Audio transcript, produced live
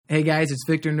Hey guys, it's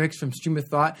Victor Nix from Stream of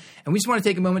Thought, and we just want to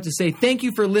take a moment to say thank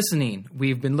you for listening.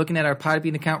 We've been looking at our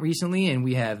Podbean account recently, and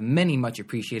we have many much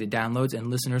appreciated downloads and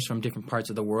listeners from different parts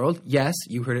of the world. Yes,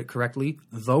 you heard it correctly,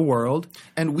 the world.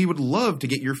 And we would love to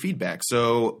get your feedback,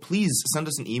 so please send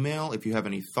us an email if you have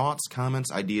any thoughts,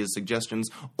 comments, ideas, suggestions,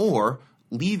 or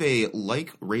leave a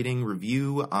like, rating,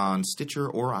 review on Stitcher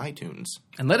or iTunes.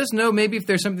 And let us know maybe if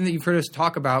there's something that you've heard us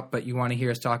talk about, but you want to hear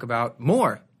us talk about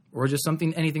more. Or just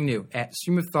anything new at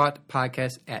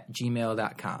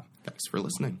streamofthoughtpodcast@gmail.com. Thanks for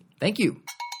listening. Thank you.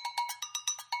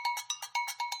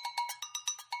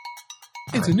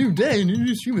 It's a new day and a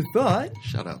new stream of thought.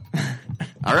 Shut up.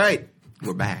 All right,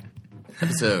 we're back.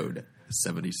 Episode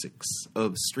 76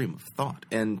 of Stream of Thought.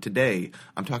 And today,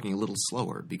 I'm talking a little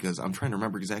slower because I'm trying to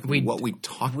remember exactly what we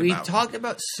talked about. We talked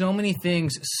about so many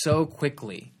things so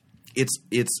quickly.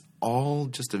 It's all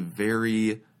just a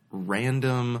very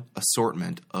random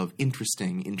assortment of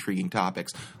interesting, intriguing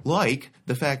topics, like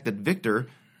the fact that Victor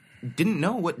didn't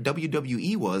know what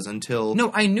WWE was until...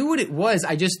 No, I knew what it was.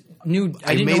 I just knew...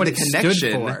 I didn't know what it stood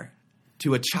for.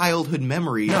 To a childhood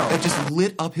memory that just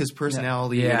lit up his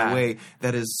personality in a way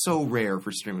that is so rare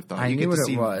for Stream of Thought. I knew what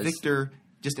it was. Victor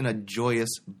just in a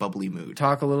joyous, bubbly mood.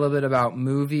 Talk a little bit about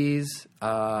movies,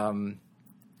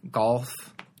 golf.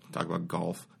 Talk about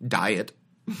golf. Diet.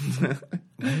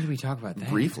 When did we talk about that?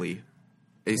 Briefly.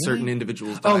 Certain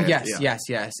individual's diet. Oh,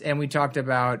 yes. And we talked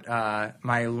about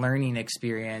my learning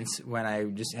experience when I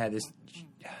just had this...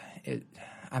 I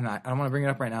don't want to bring it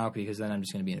up right now because then I'm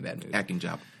just going to be in a bad mood. Acting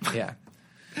job. Yeah.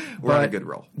 We're on a good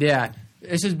roll. Yeah.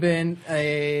 This has been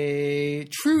a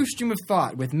true stream of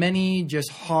thought with many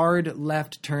just hard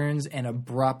left turns and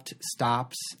abrupt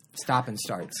stop and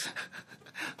starts.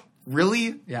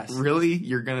 Really? Yes. Really?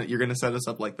 You're gonna set us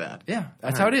up like that? Yeah.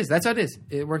 That's how it is. That's how it is.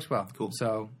 It works well. Cool.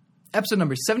 So, episode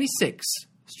number 76,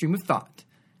 Stream of Thought.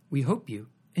 We hope you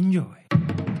enjoy.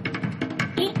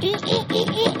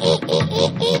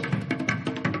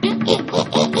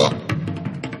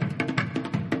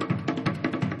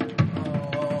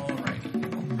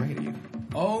 Alrighty.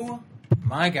 Oh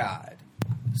my God.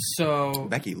 So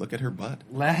Becky, look at her butt.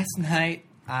 last night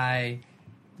I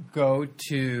go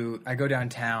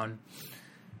downtown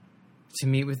to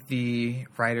meet with the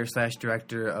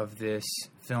writer/director of this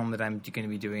film that I'm going to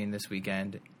be doing this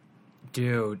weekend.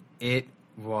 Dude, it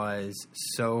was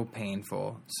so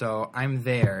painful. So I'm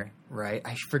there, right?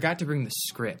 I forgot to bring the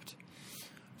script.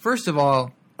 First of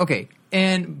all, okay,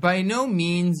 and by no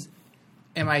means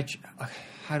am I...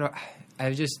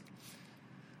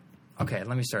 Okay,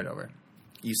 let me start over.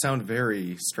 You sound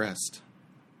very stressed.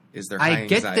 Is there high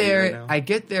anxiety right now? I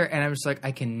get there, and I'm just like,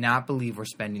 I cannot believe we're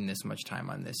spending this much time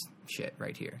on this shit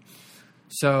right here.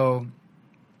 So,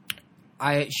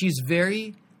 she's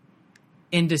very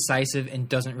indecisive and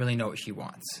doesn't really know what she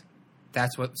wants.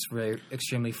 That's what's really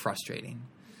extremely frustrating.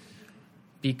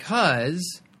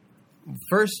 Because,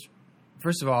 first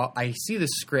of all, I see the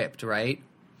script, right?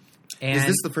 And is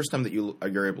this the first time that you're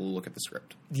able to look at the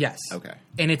script? Yes. Okay.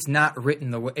 And it's not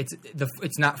written the way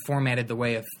it's not formatted the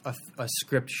way a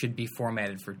script should be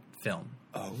formatted for film.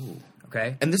 Oh.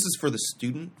 Okay. And this is for the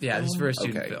student film? Yeah, this is for a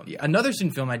student film. Yeah. Another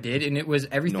student film I did, and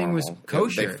everything was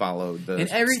kosher. They followed the and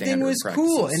everything was practices.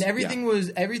 cool, and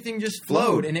everything just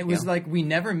flowed, and it was like we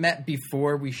never met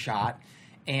before we shot,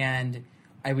 and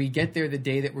we get there the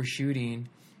day that we're shooting,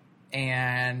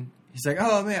 and he's like,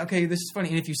 "Oh man, okay, this is funny."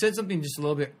 And if you said something just a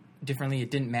little bit differently, it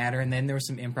didn't matter, and then there was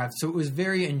some improv, so it was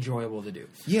very enjoyable to do.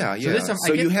 Yeah.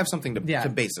 So you have something to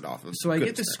base it off of. So I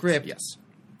get the script, yes,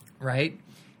 right,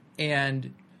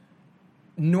 and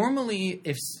normally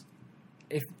if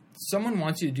someone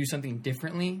wants you to do something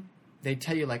differently, they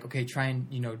tell you like, okay, try and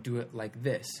do it like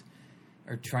this,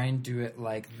 or try and do it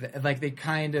like like they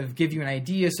kind of give you an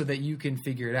idea so that you can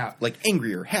figure it out, like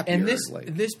angrier, happier. And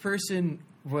this person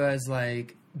was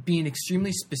like being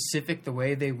extremely specific the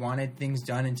way they wanted things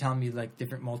done and telling me like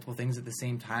different multiple things at the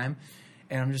same time,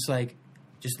 and I'm just like,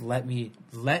 just let me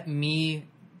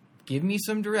give me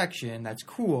some direction. That's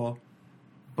cool,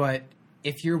 but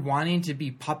if you're wanting to be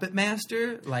puppet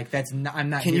master, like that's not, I'm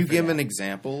not. Can here you for give that. an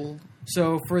example?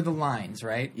 So for the lines,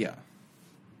 right? Yeah.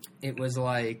 It was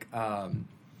like, the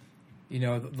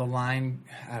line.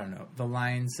 I don't know. The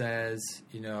line says,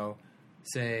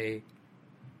 say,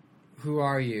 "Who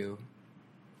are you?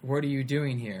 What are you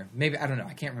doing here?" Maybe, I don't know.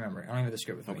 I can't remember. I don't have the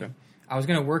script with me. I was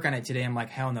going to work on it today. I'm like,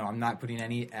 hell no, I'm not putting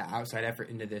any outside effort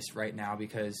into this right now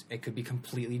because it could be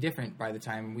completely different by the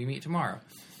time we meet tomorrow.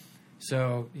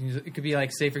 So it could be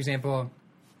like, say, for example,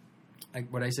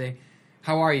 like what I say,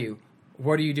 "How are you?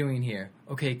 What are you doing here?"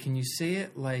 Okay, can you say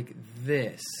it like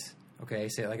this? Okay,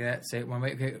 say it like that. Say it one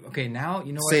way. Okay, now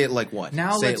you know what? Say it like what?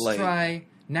 Now say let's try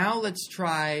Now let's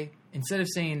try, instead of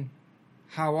saying,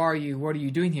 how are you? What are you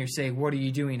doing here? Say, what are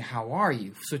you doing? How are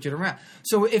you? Switch it around.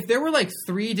 So if there were like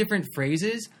 3 different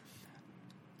phrases,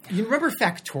 you remember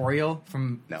factorial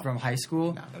from high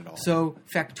school? Not at all. So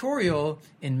factorial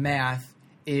in math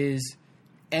is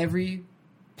every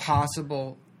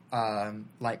possible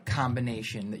like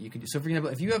combination that you can do. So for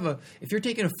example, if you're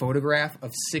taking a photograph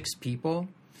of 6 people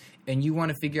and you want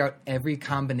to figure out every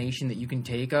combination that you can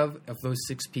take of those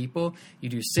 6 people, you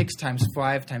do 6 times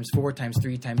 5 times 4 times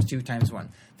 3 times 2 times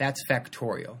 1. That's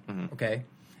factorial, okay?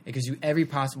 It gives you every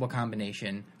possible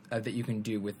combination that you can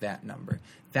do with that number.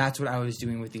 That's what I was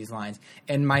doing with these lines.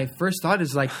 And my first thought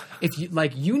is like, if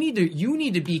you need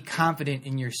to be confident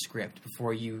in your script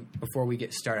before we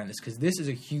get started on this, because this is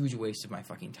a huge waste of my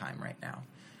fucking time right now,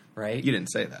 right? You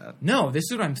didn't say that. No, this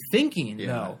is what I'm thinking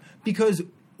though, because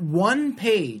one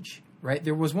page, right?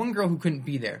 There was one girl who couldn't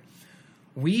be there.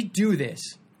 We do this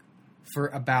for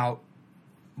about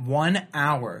 1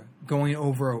 hour going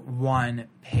over one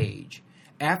page.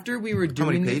 After we were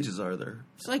doing... How many pages are there?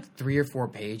 It's like 3 or 4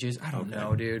 pages. I don't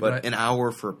know, dude. But an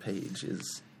hour for a page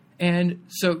is... And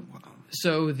so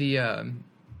the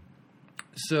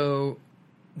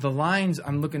lines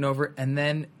I'm looking over, and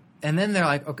then they're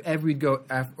like, okay, we'd go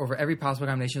over every possible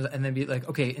combination, and then be like,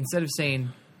 okay, instead of saying...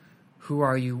 Who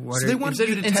are you? What so are they want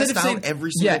you to test out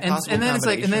every single possible and then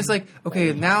it's like,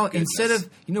 okay, now goodness.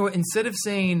 instead of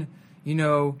saying,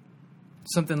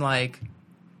 something like,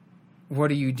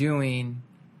 what are you doing?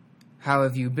 How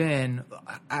have you been?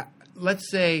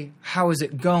 Let's say, how is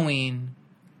it going?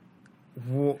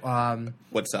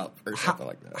 What's up? Or something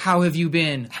like that. How have you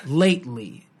been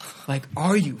lately? Like,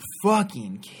 are you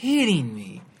fucking kidding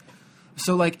me?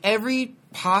 So, like, every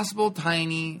possible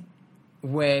tiny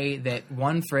way that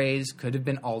one phrase could have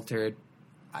been altered,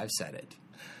 I've said it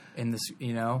in this,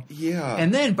 Yeah.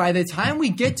 And then by the time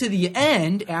we get to the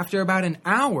end, after about an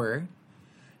hour,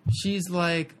 she's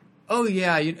like, oh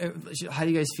yeah, how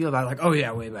do you guys feel about it? Like, oh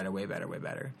yeah, way better,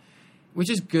 which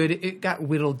is good. It got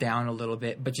whittled down a little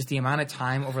bit, but just the amount of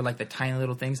time over like the tiny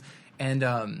little things.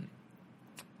 And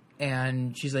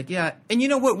she's like, yeah. And you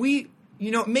know what,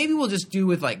 maybe we'll just do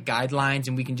with like guidelines,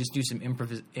 and we can just do some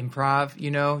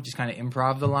improv, just kind of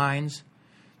improv the lines.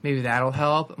 Maybe that'll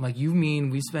help. I'm like, you mean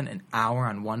we spent an hour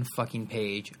on one fucking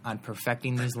page on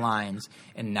perfecting these lines,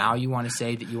 and now you want to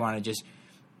say that you want to just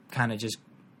kind of just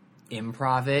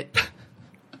improv it?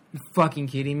 You fucking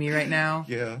kidding me right now?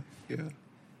 Yeah.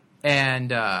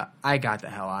 And I got the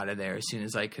hell out of there as soon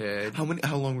as I could.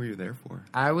 How long were you there for?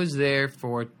 I was there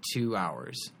for 2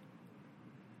 hours.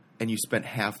 And you spent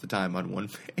half the time on one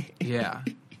page. Yeah.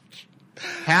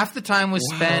 Half the time was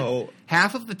spent.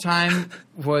 Half of the time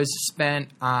was spent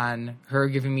on her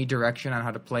giving me direction on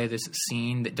how to play this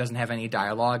scene that doesn't have any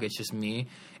dialogue. It's just me,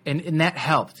 and that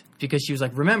helped because she was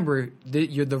like, "Remember,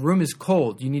 the room is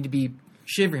cold. You need to be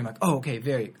shivering." I'm like, "Oh, okay,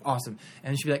 very awesome."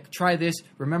 And she'd be like, "Try this.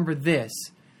 Remember this."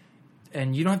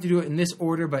 And you don't have to do it in this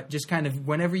order, but just kind of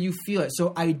whenever you feel it. So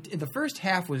the first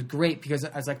half was great because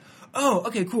I was like, oh,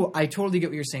 okay, cool. I totally get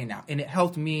what you're saying now. And it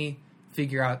helped me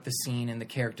figure out the scene and the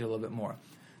character a little bit more.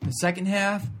 The second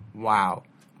half, wow,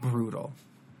 brutal.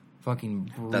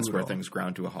 Fucking brutal. That's where things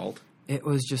ground to a halt. It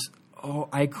was just,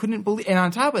 I couldn't believe. And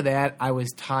on top of that, I was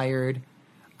tired.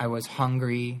 I was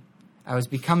hungry. I was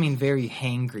becoming very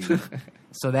hangry.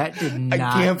 So that did not...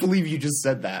 I can't believe you just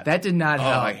said that. That did not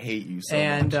help. Oh, I hate you so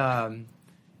much.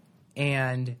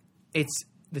 And it's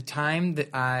the time that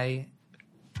I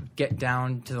get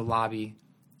down to the lobby,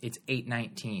 it's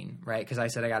 8:19, right? Because I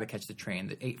said I got to catch the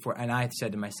train. And I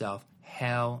said to myself,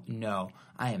 hell no.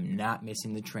 I am not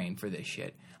missing the train for this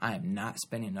shit. I am not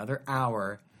spending another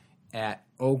hour at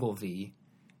Ogilvy,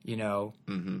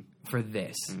 for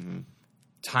this. Mm-hmm.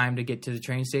 Time to get to the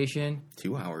train station.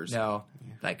 2 hours. No,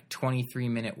 like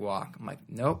 23-minute walk. I'm like,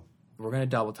 nope, we're going to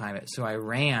double time it. So I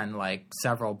ran like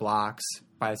several blocks.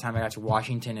 By the time I got to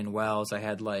Washington and Wells, I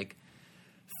had like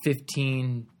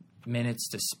 15 minutes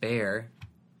to spare,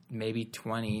 maybe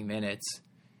 20 minutes.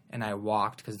 And I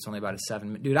walked because it's only about a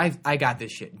 7-minute. Dude, I got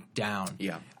this shit down.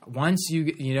 Yeah. Once to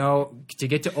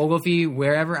get to Ogilvy,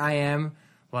 wherever I am,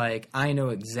 like, I know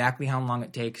exactly how long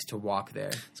it takes to walk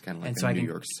there. It's kind of like New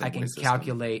York subway I can system.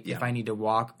 calculate if I need to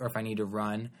walk or if I need to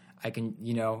run. I can,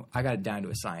 I got it down to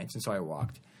a science, and so I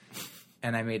walked.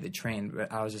 And I made the train,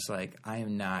 but I was just like, I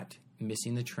am not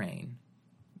missing the train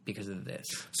because of this.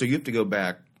 So you have to go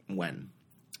back when?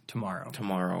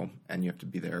 Tomorrow, and you have to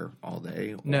be there all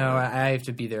day? No, I have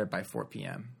to be there by 4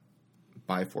 p.m.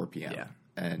 By 4 p.m.? Yeah.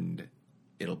 And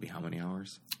it'll be how many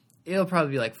hours? It'll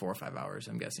probably be like 4 or 5 hours,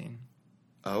 I'm guessing.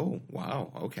 Oh,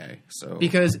 wow. Okay. So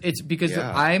Because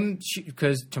Yeah.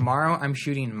 because tomorrow I'm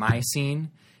shooting my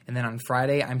scene, and then on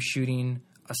Friday I'm shooting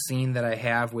a scene that I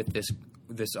have with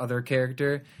this other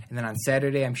character, and then on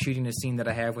Saturday I'm shooting a scene that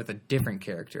I have with a different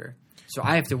character. So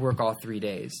I have to work all 3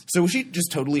 days. So was she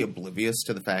just totally oblivious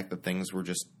to the fact that things were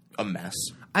just a mess?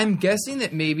 I'm guessing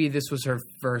that maybe this was her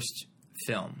first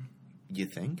film, You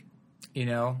think? you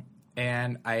know,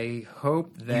 and I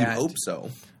hope that You hope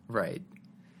so. right.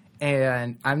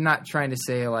 And I'm not trying to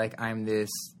say like I'm this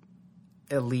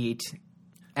elite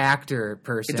actor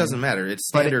person. It doesn't matter. It's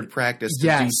standard practice to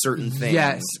do certain things.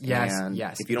 Yes, And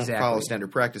yes, if you don't exactly. follow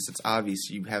standard practice, it's obvious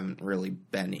you haven't really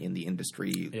been in the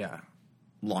industry Yeah.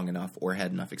 long enough or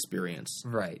had enough experience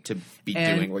Right. to be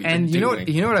doing what you're and doing.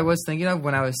 you know what I was thinking of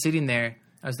when I was sitting there?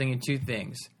 I was thinking two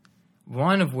things.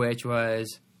 One of which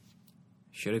was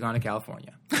should have gone to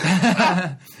California.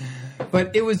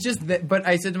 But it was just that. But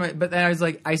I said then I was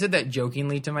like, I said that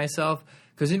jokingly to myself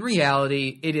because in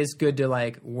reality, it is good to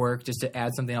like work just to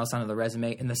add something else onto the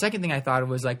resume. And the second thing I thought of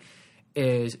was like,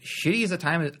 as shitty as a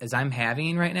time as I'm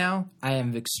having right now, I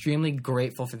am extremely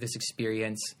grateful for this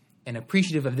experience and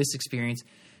appreciative of this experience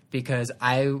because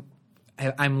I'm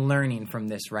learning from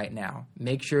this right now.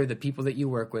 Make sure the people that you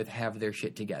work with have their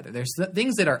shit together. There's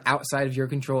things that are outside of your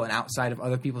control and outside of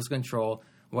other people's control,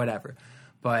 whatever.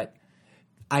 But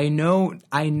I now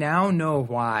know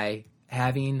why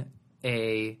having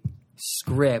a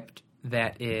script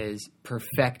that is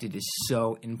perfected is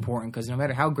so important because no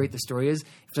matter how great the story is, if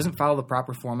it doesn't follow the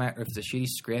proper format or if it's a shitty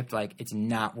script, like it's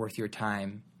not worth your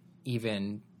time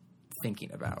even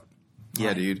thinking about. Yeah,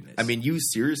 My dude. goodness. I mean,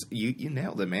 you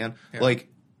nailed it, man. Yeah. Like,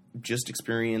 just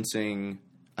experiencing.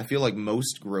 I feel like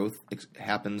most growth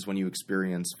happens when you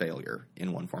experience failure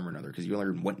in one form or another because you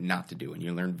learn what not to do, and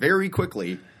you learn very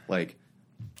quickly, like,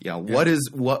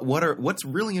 what's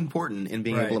really important in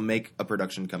being Right. able to make a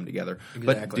production come together.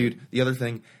 But, Exactly. dude, the other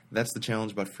thing, that's the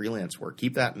challenge about freelance work.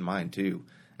 Keep that in mind too.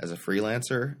 As a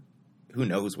freelancer, who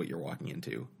knows what you're walking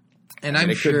into? And I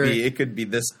mean, I'm sure it could be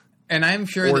this. and I'm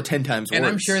sure or that, 10 times and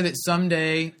I'm worse. sure that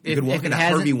someday You if could walk it into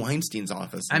hasn't Harvey Weinstein's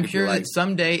office. and I'm be sure like, that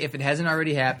someday, if it hasn't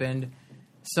already happened,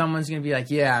 someone's going to be like,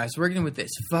 yeah, I was working with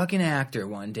this fucking actor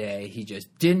one day. He just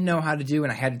didn't know how to do,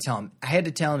 and I had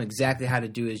to tell him exactly how to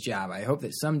do his job. I hope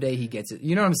that someday he gets it.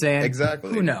 You know what I'm saying?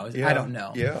 Exactly. Who knows? Yeah. I don't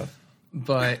know. Yeah.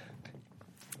 But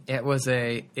it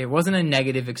wasn't a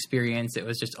negative experience. It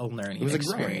was just a learning It was a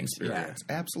experience. growing experience.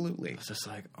 Yeah. Absolutely. It's just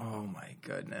like, oh my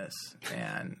goodness,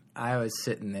 man. I was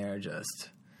sitting there just...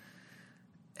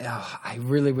 Oh, I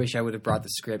really wish I would have brought the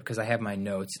script because I have my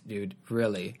notes, dude.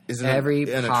 Really, Is it every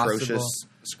an possible... atrocious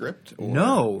script? Or?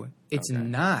 No, it's Okay.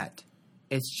 not.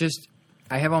 It's just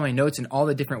I have all my notes and all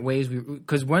the different ways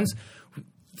because once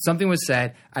something was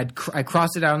said, I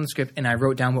crossed it out on the script and I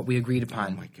wrote down what we agreed Oh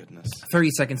upon. my goodness. 30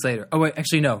 seconds later. Oh, wait,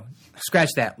 actually, no. Scratch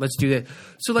that. Let's do that.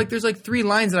 So, like, there's, like, 3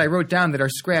 lines that I wrote down that are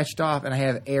scratched off, and I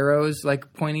have arrows,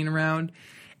 like, pointing around.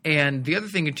 And the other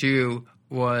thing, too,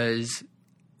 was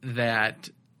that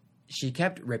she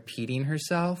kept repeating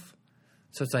herself.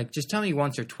 So it's like, just tell me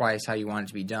once or twice how you want it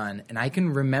to be done. And I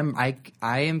can remember,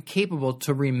 I am capable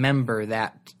to remember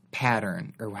that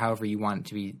pattern, or however you want it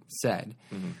to be said,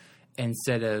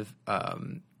 instead of,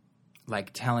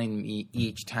 like, telling me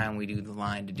each time we do the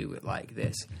line to do it like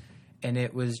this. And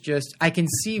it was just, I can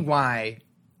see why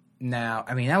now.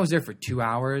 I mean, I was there for 2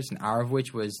 hours, an hour of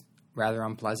which was rather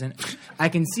unpleasant. I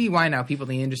can see why now people in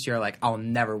the industry are like, I'll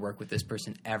never work with this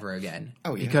person ever again.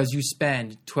 Oh, yeah. Because you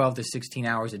spend 12 to 16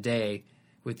 hours a day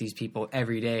with these people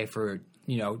every day for,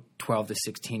 12 to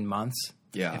 16 months.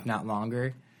 Yeah. If not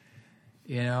longer.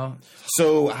 You know?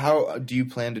 So how do you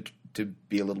plan to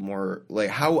be a little more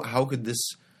like how could this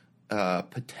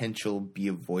potential be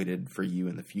avoided for you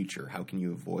in the future? How can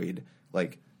you avoid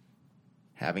like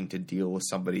having to deal with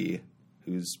somebody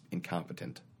who's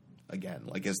incompetent again?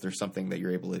 Like, is there something that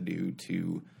you're able to do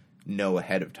to know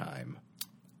ahead of time?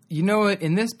 You know what?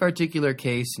 In this particular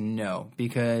case, no,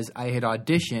 because I had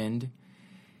auditioned,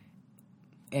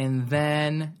 and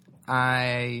then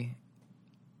I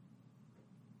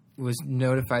was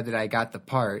notified that I got the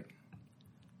part,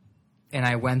 and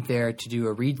I went there to do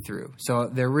a read through. So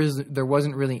there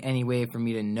wasn't really any way for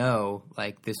me to know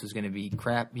like this was going to be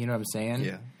crap. You know what I'm saying?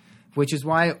 Yeah. Which is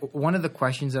why one of the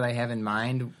questions that I have in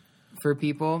mind for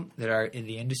people that are in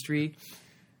the industry,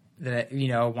 that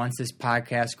once this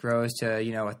podcast grows to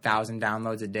 1,000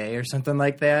 downloads a day or something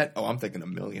like that, Oh, I'm thinking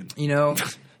 1 million.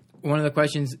 one of the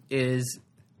questions is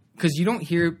because you don't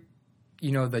hear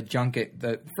the junket.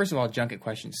 First of all, junket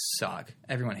questions suck.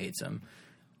 Everyone hates them.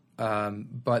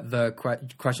 But the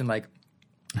question like,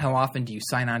 how often do you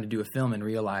sign on to do a film and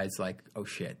realize, like, oh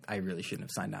shit, I really shouldn't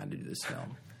have signed on to do this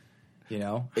film? You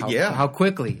know? How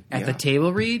quickly? At the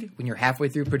table read, when you're halfway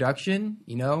through production,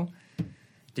 you know?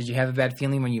 Did you have a bad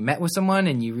feeling when you met with someone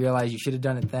and you realized you should have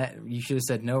done it you should have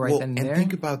said no then and there? And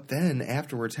think about then,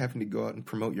 afterwards, having to go out and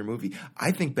promote your movie.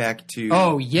 I think back to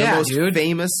the most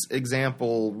famous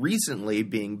example recently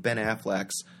being Ben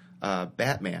Affleck's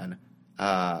Batman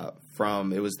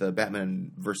it was the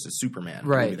Batman versus Superman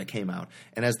movie that came out.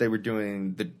 And as they were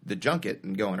doing the junket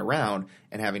and going around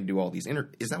and having to do all these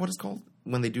is that what it's called?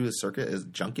 When they do a circuit, is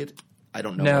junket? I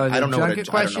don't know. No, the junket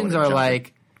questions are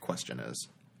like... question is.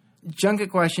 Junket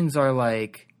questions are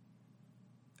like,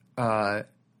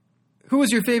 who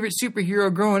was your favorite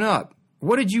superhero growing up?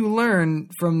 What did you learn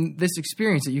from this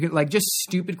experience that you could, like, just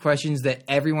stupid questions that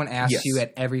everyone asks you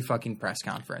at every fucking press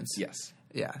conference. Yes.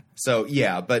 Yeah. So,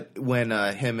 but when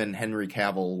him and Henry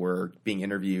Cavill were being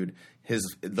interviewed,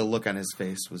 the look on his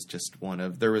face was just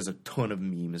there was a ton of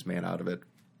memes made out of it.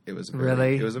 It was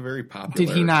it was a very popular.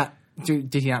 Did he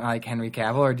not like Henry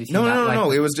Cavill, or did he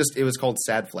No. It was called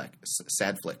Sad Flick.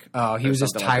 Oh, he was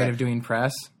just tired of doing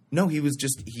press? No, he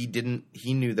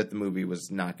knew that the movie was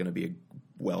not going to be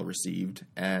well received,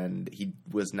 and he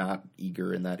was not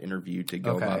eager in that interview to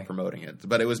go about promoting it.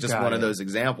 But it was just one of those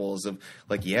examples of,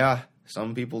 like,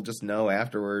 some people just know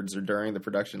afterwards or during the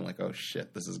production, like, oh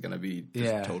shit, this is going to be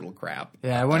just total crap.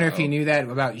 Yeah, I wonder if he knew that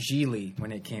about Gigli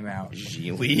when it came out.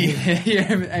 Gigli?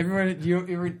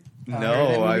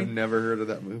 No, I've never heard of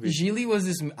that movie. Gigli was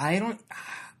this. I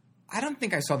don't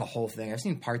think I saw the whole thing. I've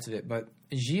seen parts of it, but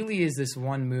Gigli is this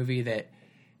one movie that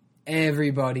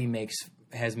everybody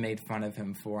has made fun of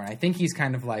him for, and I think he's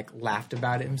kind of like laughed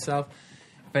about it himself.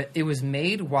 But it was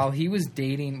made while he was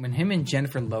dating, when him and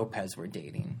Jennifer Lopez were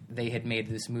dating. They had made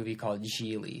this movie called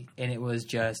Gigli, and it was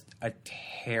just a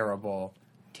terrible,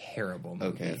 terrible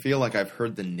movie. Okay, I feel like I've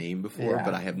heard the name before,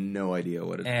 but I have no idea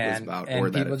what it was about.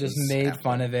 And people just made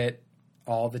fun of it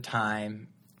all the time.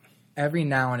 Every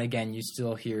now and again, you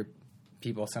still hear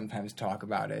people sometimes talk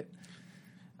about it.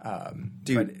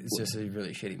 Dude, but it's just a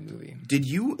really shitty movie.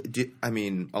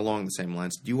 Along the same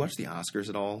lines, do you watch the Oscars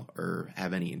at all, or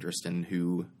have any interest in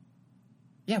who?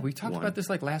 Yeah, we talked about this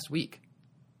like last week.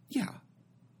 Yeah,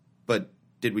 but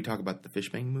did we talk about the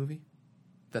fish banging movie?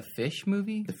 The fish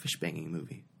movie? The fish banging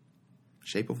movie,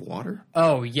 Shape of Water.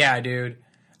 Oh yeah, dude,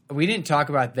 we didn't talk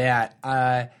about that.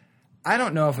 I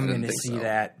don't know if I'm going to see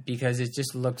that because it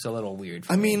just looks a little weird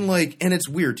for me. And it's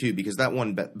weird, too, because that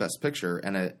won Best Picture,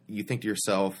 and you think to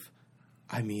yourself,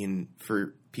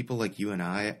 for people like you and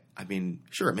I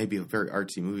sure, it may be a very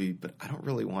artsy movie, but I don't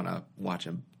really want to watch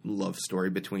a love story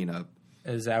between a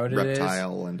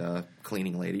reptile and a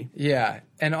cleaning lady. Yeah,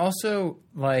 and also,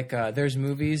 there's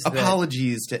movies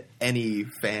Apologies to any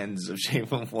fans of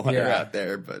Shape of Water out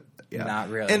there, but, yeah.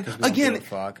 Not really, and again,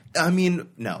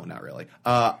 no, not really.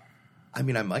 I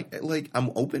might,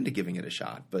 I'm open to giving it a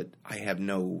shot, but I have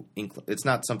no it's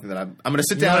not something that I'm going to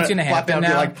sit down and plop down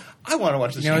and be like, I want to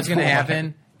watch this. You know what's going to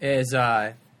happen is,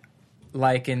 there's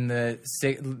going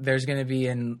to be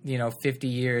in, 50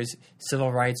 years, civil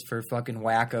rights for fucking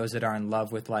wackos that are in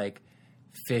love with,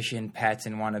 fish and pets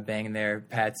and want to bang their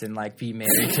pets and,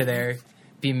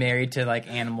 be married to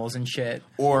animals and shit.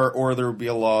 Or there would be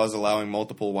laws allowing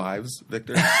multiple wives,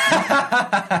 Victor.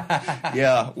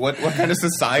 Yeah. What kind of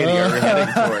society are we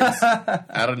heading towards?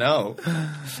 I don't know.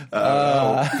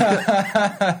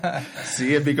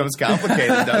 See, it becomes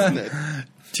complicated, doesn't it?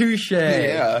 Touche.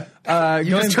 Yeah.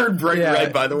 You just turned bright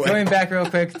red, by the way. Going back real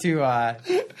quick to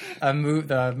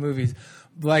the movies.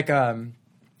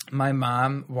 My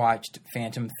mom watched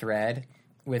Phantom Thread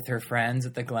with her friends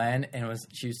at the Glen, and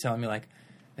she was telling me,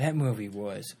 that movie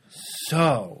was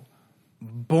so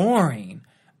boring.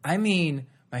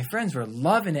 My friends were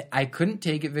loving it. I couldn't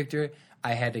take it, Victor.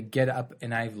 I had to get up,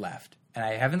 and I left. And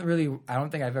I don't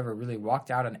think I've ever really walked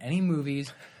out on any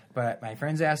movies, but my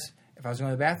friends asked if I was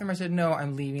going to the bathroom. I said, no,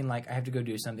 I'm leaving. I have to go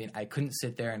do something. I couldn't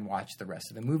sit there and watch the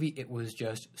rest of the movie. It was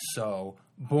just so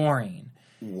boring.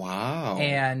 Wow.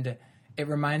 And it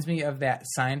reminds me of that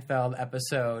Seinfeld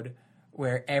episode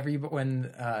where in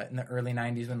the early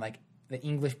 90s when, The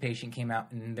English Patient came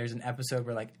out, and there's an episode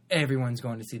where everyone's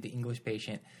going to see The English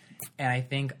Patient, and I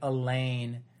think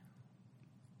Elaine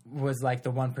was the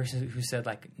one person who said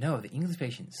no, The English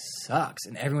Patient sucks,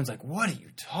 and everyone's like, what are you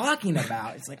talking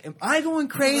about? It's am I going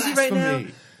crazy right now?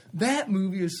 That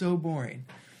movie is so boring.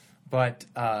 But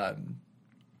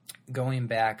going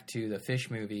back to the fish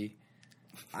movie,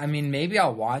 maybe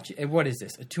I'll watch it. What is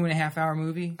this? A 2.5 hour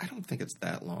movie? I don't think it's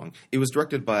that long. It was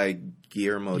directed by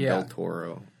Guillermo del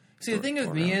Toro. See, the thing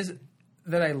with me is,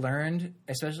 that I learned,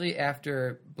 especially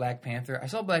after Black Panther, I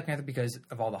saw Black Panther because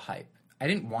of all the hype. I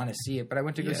didn't want to see it, but I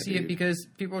went to go see it because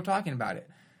people were talking about it.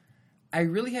 I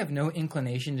really have no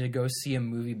inclination to go see a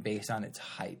movie based on its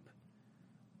hype.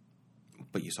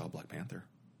 But you saw Black Panther.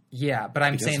 Yeah, but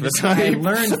I'm saying this I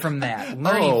learned from that.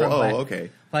 Okay.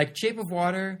 Like Shape of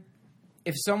Water,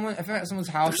 if I'm at someone's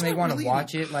house and they want to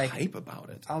watch it, like hype about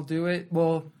it, I'll do it.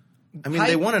 Well, I mean,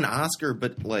 they won an Oscar,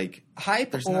 but like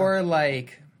hype or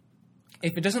like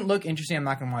if it doesn't look interesting, I'm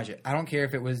not going to watch it. I don't care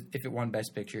if it won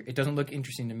Best Picture. It doesn't look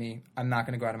interesting to me. I'm not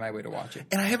going to go out of my way to watch it.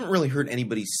 And I haven't really heard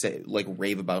anybody say like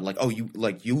rave about like, oh, you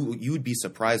would be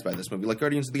surprised by this movie, like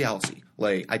Guardians of the Galaxy.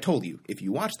 Like I told you, if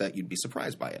you watch that, you'd be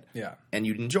surprised by it. Yeah, and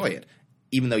you'd enjoy it,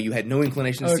 even though you had no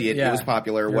inclination to see it. Yeah. It was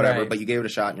popular, or whatever, but you gave it a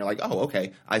shot, and you're like, oh,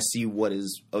 okay, I see what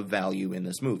is of value in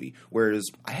this movie. Whereas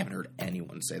I haven't heard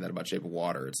anyone say that about Shape of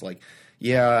Water. It's like,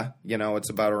 yeah,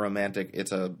 it's about a romantic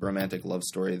love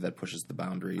story that pushes the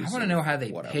boundaries. I want to know how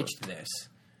they pitched this.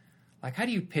 Like, how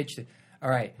do you pitch it? All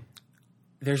right,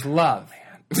 there's love.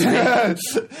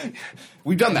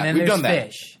 We've done that. We've done that.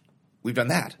 Fish. We've done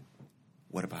that.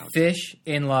 What about fish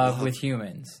in love with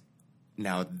humans?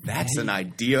 Now that's an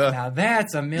idea. Now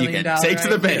that's $1 million. You can take to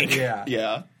the bank. Yeah.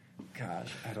 Yeah.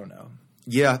 Gosh, I don't know.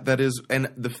 Yeah, that is,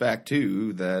 and the fact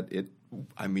too that it,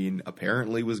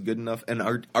 apparently was good enough and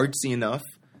artsy enough.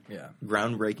 Yeah.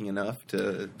 Groundbreaking enough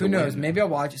to who knows? win. Maybe I'll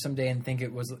watch it someday and think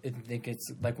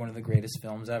it's like one of the greatest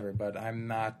films ever. But I'm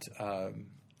not.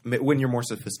 When you're more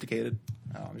sophisticated.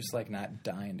 Oh, I'm just like not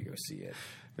dying to go see it.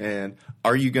 Man,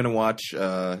 are you going to watch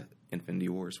Infinity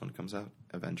Wars when it comes out?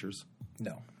 Avengers?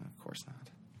 No, of course not.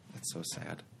 That's so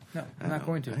sad. No, I'm not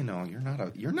going to. I know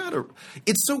you're not a.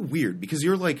 It's so weird because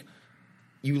you're like,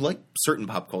 you like certain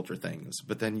pop culture things,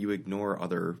 but then you ignore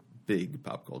other big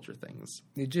pop culture things.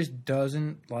 It just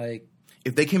doesn't like.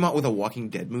 If they came out with a Walking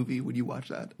Dead movie, would you watch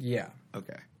that? Yeah.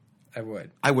 Okay. I would.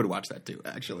 I would watch that too,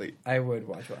 actually. I would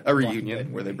watch that. A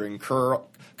reunion where they bring Coral.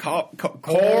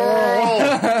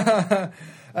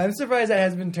 I'm surprised that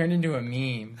has been turned into a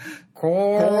meme.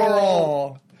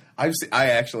 Coral. I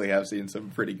actually have seen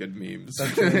some pretty good memes.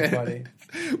 That's really funny.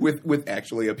 with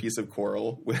actually a piece of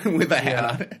coral with a hat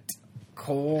on it.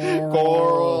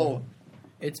 Coral.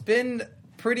 It's been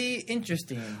pretty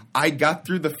interesting. I got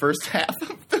through the first half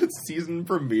of the season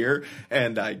premiere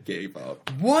and I gave up.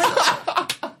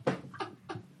 What?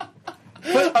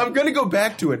 But I'm going to go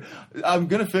back to it. I'm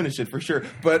going to finish it for sure.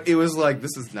 But it was like,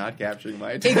 this is not capturing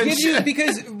my attention. It gives you,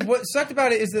 because what sucked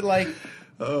about it is that, like,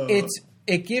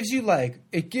 it gives you, like,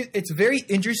 it's very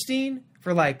interesting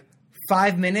for, like,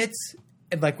 5 minutes,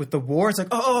 and, like, with the war. It's like,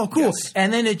 oh, cool. Yes.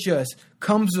 And then it just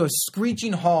comes to a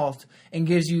screeching halt and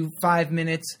gives you 5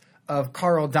 minutes of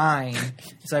Carl dying.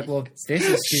 It's like, well, this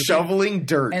is stupid. Shoveling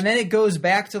dirt. And then it goes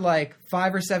back to, like,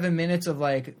 5 or 7 minutes of,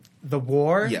 like, the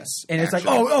war. Yes. And it's like,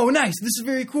 oh, nice. This is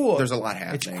very cool. There's a lot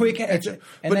happening. It's quick.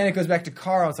 And then it goes back to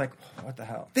Carl. It's like, what the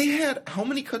hell? They had how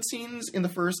many cutscenes in the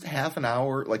first half an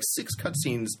hour? Like 6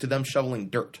 cutscenes to them shoveling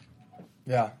dirt.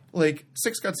 Yeah. Like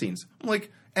 6 cutscenes. I'm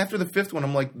like, after the 5th one,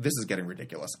 I'm like, this is getting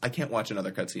ridiculous. I can't watch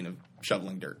another cutscene of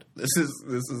shoveling dirt. This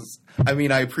is, I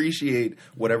mean, I appreciate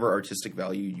whatever artistic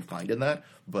value you find in that,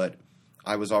 but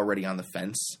I was already on the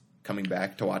fence coming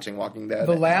back to watching Walking Dead.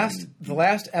 The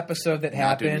last episode that happened.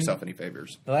 Not doing yourself any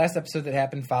favors. The last episode that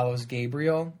happened follows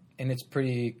Gabriel, and it's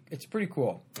pretty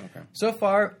cool. Okay. So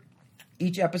far,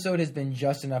 each episode has been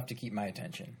just enough to keep my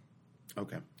attention.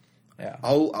 Okay. Yeah.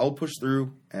 I'll push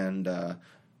through and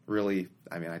really,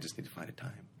 I mean, I just need to find a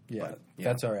time. Yeah, but,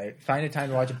 that's all right. Find a time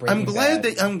to watch a Breaking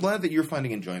Bad. I'm glad that you're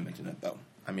finding enjoyment in it, though.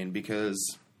 I mean,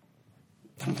 because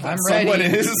I'm ready. Someone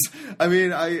is. I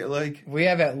mean, I like. We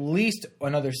have at least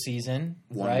another season.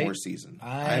 One more season.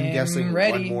 I'm guessing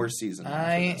ready. One more season.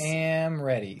 I am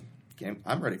ready.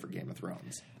 I'm ready for Game of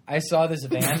Thrones. I saw this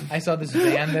van.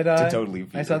 that. Totally.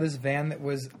 I saw this van that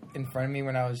was in front of me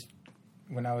when I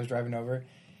was driving over,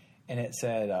 and it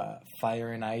said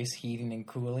 "Fire and Ice, Heating and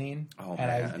Cooling." Oh and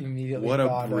man! I immediately what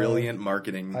a brilliant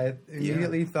marketing! I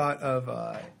immediately thought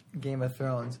of Game of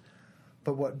Thrones.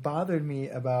 But what bothered me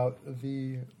about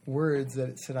the words that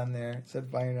it said on there, it said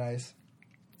 "Fire and Ice,"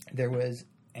 there was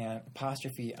an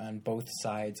apostrophe on both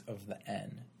sides of the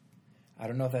N. I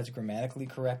don't know if that's grammatically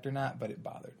correct or not, but it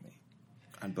bothered me.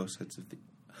 On both sides of the...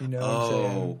 You know what I'm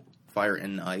saying? Fire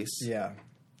and Ice. Yeah.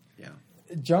 Yeah.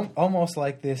 Jump almost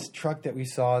like this truck that we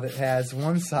saw that has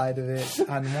one side of it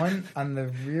on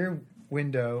the rear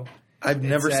window. I've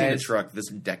never seen a truck this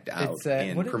decked out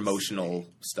in promotional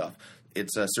stuff.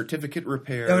 It's a certificate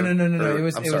repair. Oh, no. It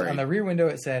was on the rear window.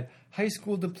 It said high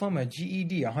school diploma,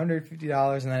 GED,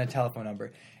 $150, and then a telephone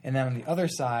number. And then on the other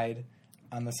side,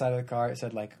 on the side of the car. It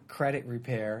said like credit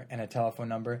repair and a telephone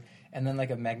number, and then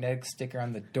like a magnetic sticker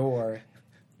on the door.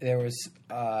 There was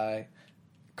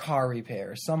car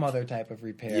repair, some other type of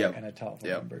repair, and a telephone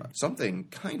number. Something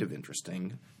kind of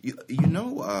interesting. You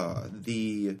know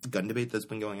the gun debate that's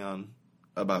been going on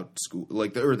about school,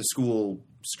 like the school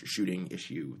shooting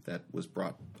issue that was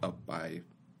brought up by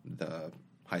the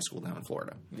high school down in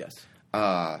Florida. Yes.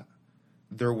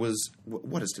 There was,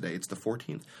 what is today? It's the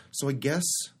 14th. So I guess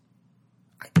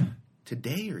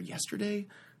today or yesterday,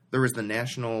 there was the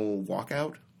national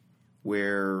walkout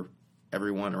where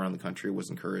everyone around the country was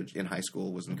encouraged, in high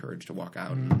school, was encouraged to walk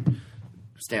out and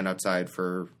stand outside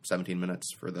for 17 minutes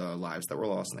for the lives that were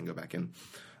lost and then go back in.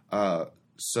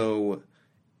 So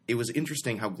it was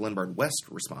interesting how Glenbard West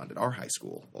responded. Our high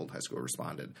school, old high school,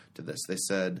 responded to this. They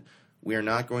said, we are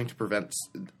not going to prevent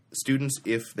students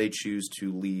if they choose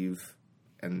to leave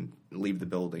the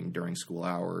building during school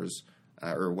hours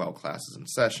or while class is in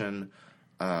session,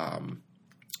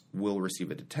 will receive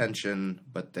a detention,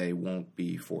 but they won't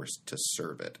be forced to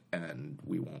serve it, and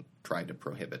we won't try to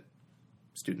prohibit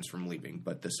students from leaving.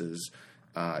 But this is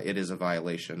it is a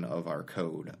violation of our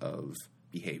code of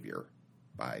behavior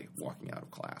by walking out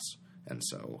of class. And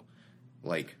so,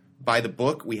 like, by the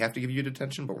book, we have to give you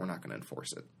detention, but we're not going to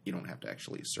enforce it. You don't have to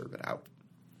actually serve it out.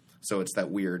 So it's that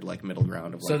weird, like, middle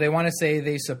ground of, like... So they want to say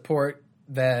they support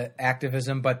the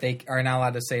activism, but they are not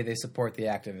allowed to say they support the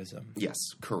activism. Yes,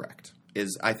 correct.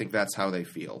 I think that's how they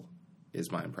feel,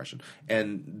 is my impression.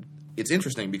 And it's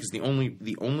interesting because the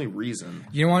only reason...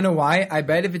 You want to know why? I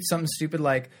bet if it's something stupid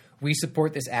like, we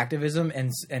support this activism,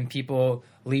 and people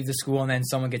leave the school and then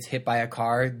someone gets hit by a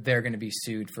car, they're going to be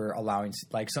sued for allowing,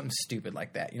 like, something stupid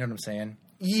like that. You know what I'm saying?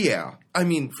 Yeah, I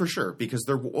mean, for sure, because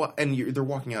they're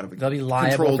walking out of a they'll be liable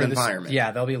controlled for environment.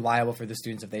 They'll be liable for the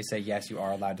students if they say, yes, you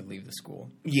are allowed to leave the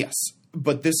school. Yes,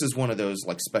 but this is one of those,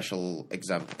 like, special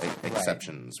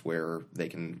exceptions where they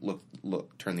can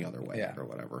turn the other way or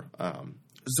whatever.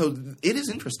 So it is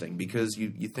interesting because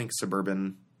you think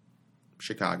suburban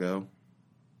Chicago,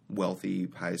 wealthy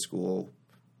high school,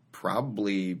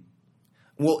 probably...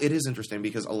 Well, it is interesting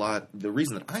because the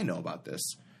reason that I know about this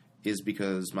is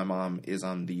because my mom is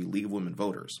on the League of Women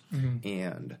Voters,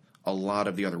 and a lot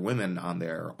of the other women on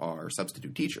there are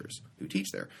substitute teachers who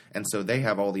teach there. And so they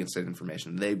have all the inside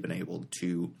information. They've been able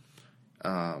to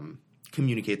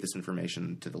communicate this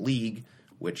information to the league,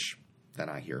 which then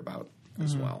I hear about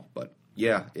as well. But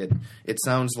yeah, it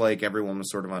sounds like everyone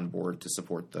was sort of on board to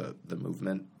support the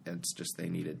movement. It's just they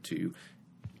needed to,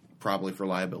 probably for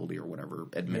liability or whatever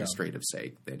administrative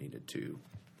sake, they needed to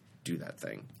do that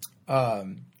thing.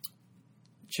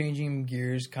 Changing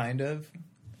gears, kind of.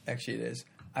 Actually, it is.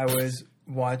 I was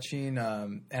watching,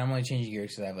 and I'm only changing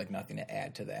gears because I have, like, nothing to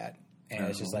add to that. And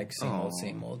it's just, like,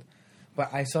 same old.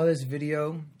 But I saw this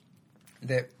video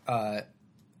that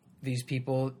these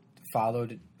people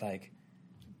followed, like,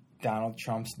 Donald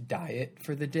Trump's diet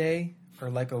for the day, for,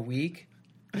 like, a week.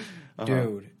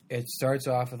 Dude, it starts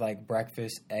off with, like,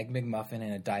 breakfast, Egg McMuffin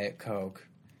and a Diet Coke.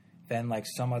 Then, like,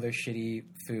 some other shitty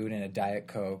food and a Diet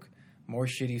Coke. More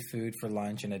shitty food for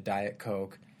lunch and a Diet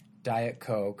Coke. Diet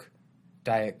Coke.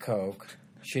 Diet Coke.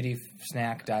 Shitty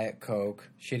snack, Diet Coke.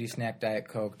 Shitty snack, Diet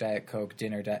Coke,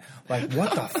 dinner, Diet... Like,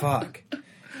 what the fuck?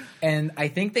 And I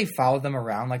think they followed them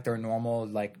around like their normal,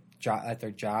 like, at their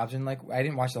jobs. And, like, I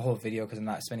didn't watch the whole video because I'm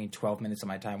not spending 12 minutes of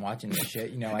my time watching this shit.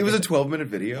 You know, it was a 12-minute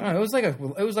video? No, it was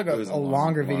a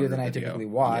longer video than I typically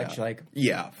watch. Yeah. Like,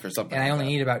 yeah, for something. And like I only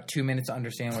that. need about 2 minutes to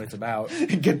understand what it's about.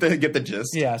 get the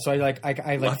gist. Yeah, so I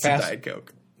Lots fast. of Diet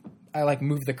Coke. I, like,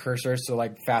 move the cursor so,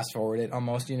 like, fast forward it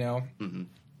almost, you know? Mm-hmm.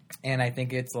 And I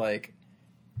think it's, like,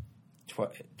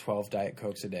 12 Diet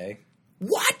Cokes a day.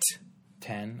 What?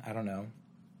 10, I don't know.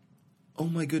 Oh,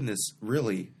 my goodness.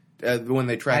 Really? When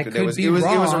they tracked it, it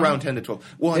was around 10 to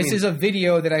 12. Well, this is a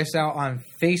video that I saw on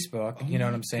Facebook, you know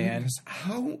what I'm saying? Goodness.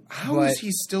 How is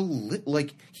he still lit?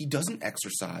 Like, he doesn't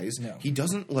exercise. No. He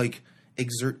doesn't, like,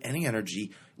 exert any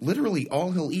energy. Literally,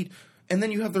 all he'll eat... And then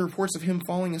you have the reports of him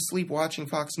falling asleep watching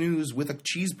Fox News with a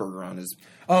cheeseburger on his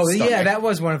stomach. Yeah, that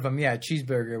was one of them. Yeah,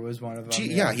 cheeseburger was one of them.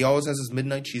 Yeah, he always has his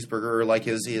midnight cheeseburger or like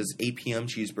his 8 p.m.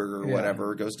 cheeseburger or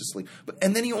whatever, goes to sleep.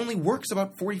 And then he only works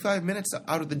about 45 minutes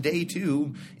out of the day,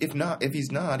 too. If he's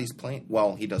not, he's playing...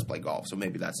 Well, he does play golf, so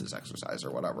maybe that's his exercise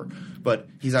or whatever. But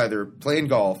he's either playing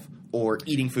golf or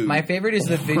eating food. My favorite is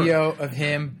the video of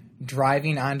him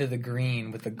driving onto the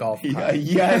green with the golf cart.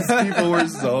 Yeah, yes, people were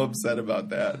so upset about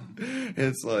that.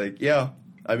 It's like, yeah,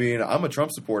 I mean, I'm a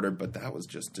Trump supporter, but that was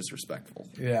just disrespectful.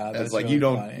 Yeah, that's it's like really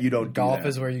you don't. Golf do that.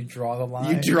 is where you draw the line.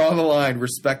 You draw the line.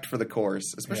 Respect for the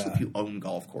course, especially if you own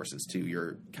golf courses too.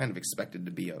 You're kind of expected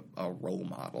to be a role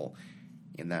model.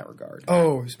 in that regard.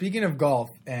 Oh, speaking of golf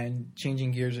and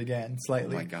changing gears again Oh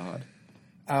slightly. my God.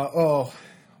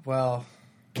 Well,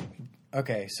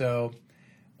 okay, so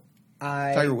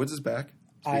Tiger Woods is back.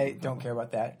 I don't care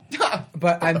about that.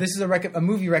 But this is a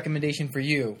movie recommendation for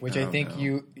you, which I think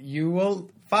you will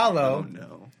follow.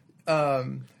 Oh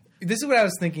no. This is what I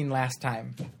was thinking last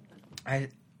time. I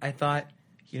thought,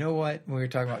 you know what? When we were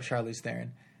talking about Charlize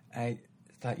Theron, I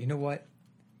thought, you know what?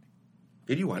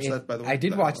 Did you watch that, by the way? I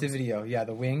did watch the video. Yeah,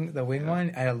 the wing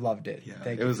one. I loved it. Yeah,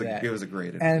 Thank it was you for that. it was a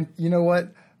great. And you know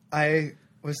what? I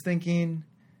was thinking,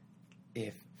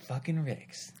 if fucking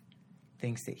Rix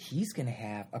thinks that he's gonna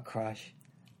have a crush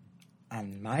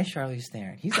on my Charlize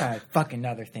Theron, he's got a fucking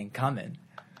another thing coming.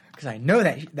 Because I know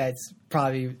that's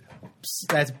probably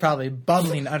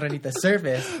bubbling underneath the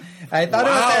surface. I thought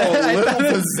about that.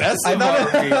 Little possessive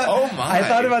of me. Oh my! I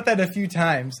thought about that a few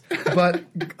times, but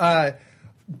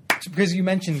because you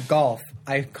mentioned golf,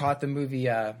 I caught the movie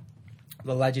The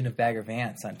Legend of Bagger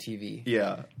Vance on TV.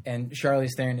 Yeah. And Charlize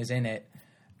Theron is in it,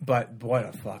 but what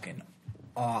a fucking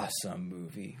awesome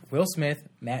movie. Will Smith,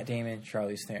 Matt Damon,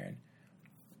 Charlize Theron.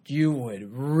 You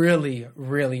would really,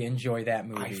 really enjoy that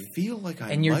movie. I feel like I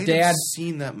and your might dad, have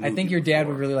seen that movie. I think your dad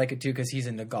before. would really like it too because he's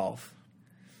into golf.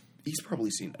 He's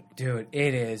probably seen it. Dude,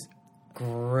 it is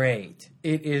great.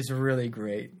 It is really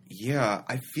great. Yeah,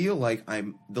 I feel like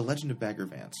I'm The Legend of Bagger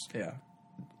Vance. Yeah.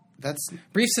 That's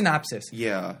Brief synopsis.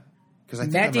 yeah. Because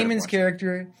Matt Damon's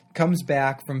character comes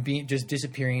back from being just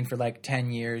disappearing for like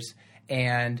 10 years,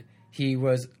 and he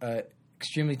was an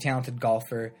extremely talented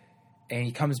golfer, and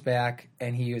he comes back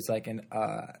and he was like an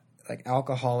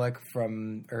alcoholic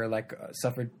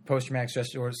suffered post-traumatic stress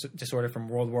disorder from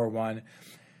World War I.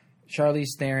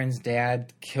 Charlize Theron's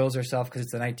dad kills herself because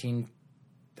it's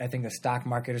the stock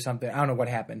market or something. I don't know what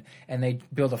happened. And they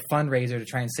build a fundraiser to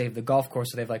try and save the golf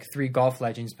course. So they have like 3 golf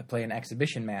legends to play an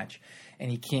exhibition match.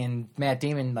 And Matt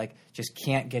Damon just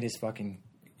can't get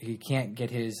he can't get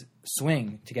his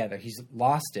swing together. He's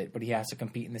lost it, but he has to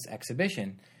compete in this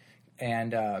exhibition.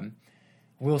 And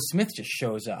Will Smith just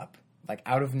shows up like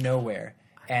out of nowhere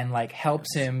and like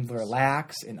helps him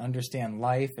relax and understand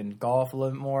life and golf a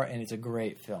little bit more. And it's a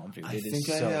great film, dude. I It think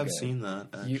is I so have good. seen that.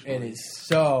 Actually. It is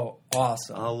so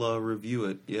awesome. I'll review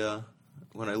it. Yeah,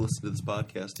 when I listen to this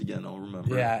podcast again, I'll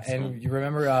remember. Yeah, So- and you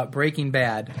remember Breaking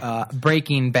Bad.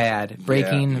 Breaking Bad.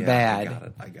 Yeah,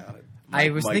 I got it. I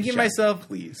was Mike thinking to check, myself,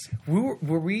 please.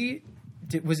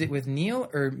 was it with Neil,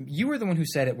 or you were the one who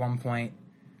said at one point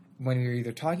when we were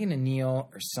either talking to Neil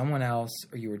or someone else,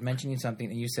 or you were mentioning something,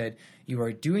 and you said, you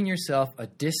are doing yourself a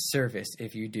disservice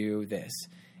if you do this.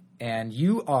 And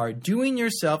you are doing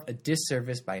yourself a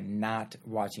disservice by not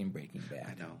watching Breaking Bad.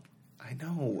 I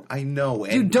know.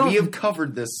 And we have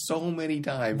covered this so many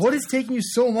times. What is taking you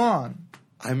so long?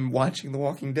 I'm watching The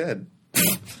Walking Dead.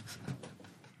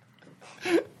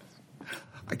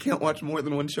 I can't watch more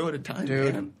than one show at a time,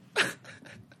 Dude. man.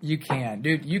 You can.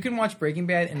 Dude, you can watch Breaking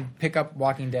Bad and pick up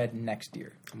Walking Dead next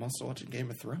year. I'm also watching Game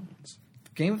of Thrones.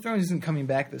 Game of Thrones isn't coming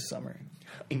back this summer.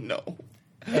 I know.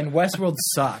 And Westworld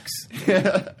sucks.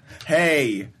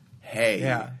 Hey.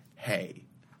 Yeah. Hey.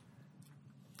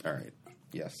 All right.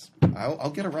 Yes.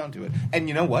 I'll get around to it. And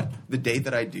you know what? The day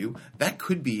that I do, that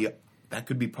could be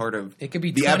part of It could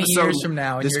be the 20 episode, years from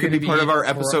now. And This you're could be gonna part of our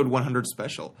episode 100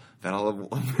 special. That I'll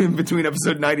have, in between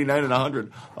episode 99 and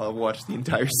 100, I'll have watched the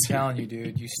entire I'm series. telling you,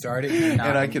 dude. You start it, you're not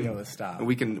And I going to can be able to stop.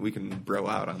 we can bro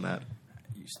out on that.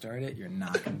 You start it, you're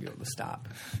not going to be able to stop.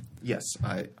 Yes,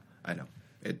 I know.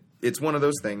 It's one of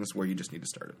those things where you just need to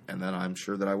start it. And then I'm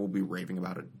sure that I will be raving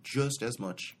about it just as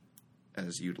much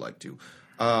as you'd like to.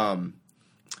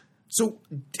 So,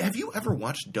 have you ever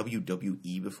watched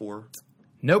WWE before?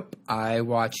 Nope. I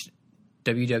watched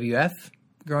WWF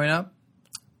growing up.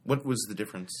 What was the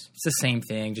difference? It's the same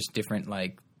thing, just different,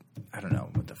 I don't know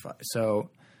what the fuck. So,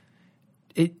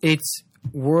 it's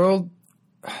World...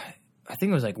 I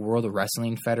think it was World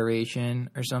Wrestling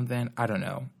Federation or something. I don't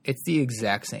know. It's the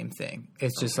exact same thing.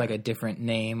 It's just a different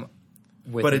name.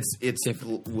 But it's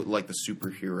like the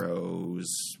superheroes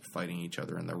fighting each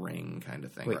other in the ring kind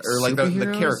of thing. Wait, right? Or like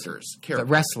the characters. The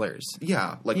wrestlers.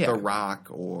 Yeah, The Rock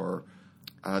or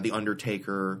The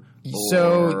Undertaker.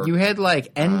 So you had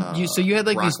so you had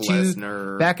Brock these two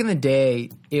Lesnar. back in the day.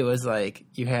 It was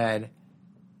you had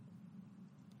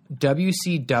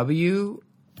WCW,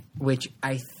 which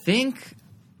I think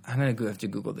I'm gonna have to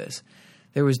Google this.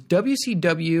 There was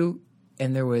WCW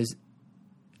and there was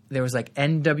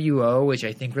NWO, which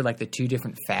I think were the two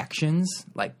different factions,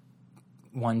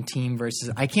 one team versus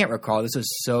I can't recall. This was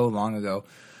so long ago.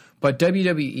 But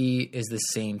WWE is the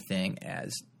same thing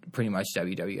as pretty much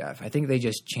WWF. I think they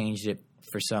just changed it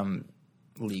for some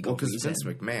legal reason. Vince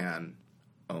McMahon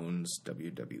owns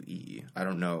WWE. I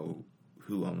don't know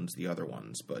who owns the other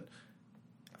ones, but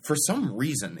for some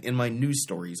reason in my news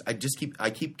stories, I've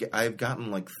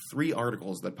gotten like 3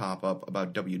 articles that pop up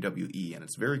about WWE, and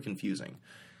it's very confusing.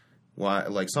 Why?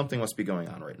 Like something must be going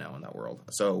on right now in that world.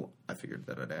 So I figured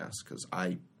that I'd ask because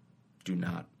I do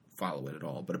not follow it at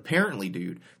all. But apparently,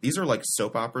 dude, these are like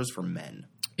soap operas for men.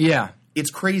 Yeah.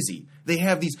 It's crazy. They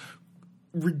have these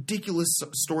ridiculous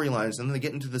storylines, and then they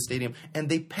get into the stadium, and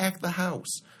they pack the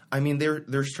house. I mean,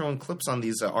 they're showing clips on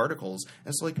these articles,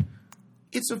 and it's like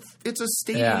it's a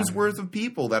stadium's worth of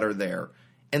people that are there,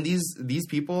 and these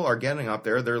people are getting up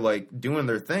there. They're like doing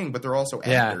their thing, but they're also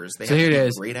actors. They so have here to it be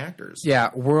is. Great actors.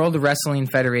 Yeah, World Wrestling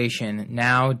Federation,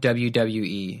 now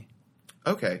WWE.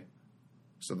 Okay,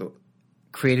 so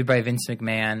created by Vince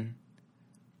McMahon,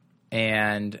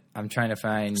 and I'm trying to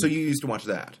find. So you used to watch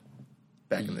that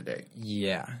back in the day.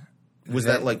 Yeah. Was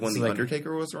that like when The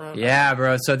Undertaker was around? Yeah,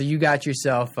 bro. So you got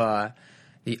yourself The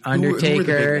Undertaker. Who were the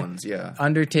big ones? Yeah.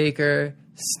 Undertaker,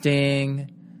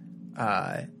 Sting,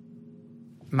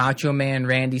 Macho Man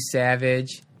Randy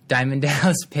Savage, Diamond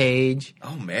Dallas Page.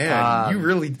 Oh man, you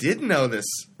really did know this.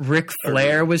 Ric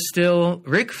Flair was still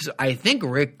Ric Flair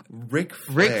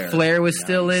was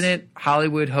still in it.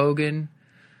 Hollywood Hogan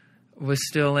was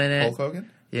still in it. Hulk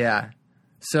Hogan? Yeah.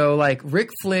 So like Ric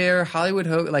Flair, Hollywood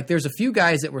Hogan, like there's a few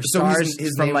guys that were stars.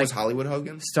 His from name like was Hollywood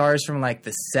Hogan? Stars from like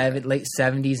the late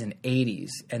 70s and 80s,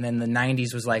 and then the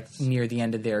 90s was like near the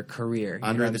end of their career.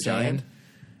 Andre the Giant?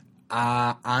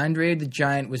 Andre the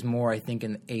Giant was more, I think,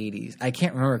 in the 80s. I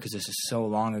can't remember because this is so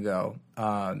long ago.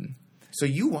 So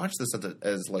you watched this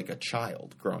as like a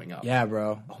child growing up? Yeah,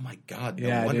 bro. Oh my god!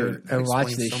 No wonder. Dude, I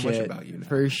watched this so shit much about you now.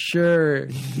 for sure.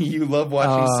 You love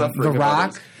watching suffering. The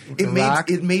Rock.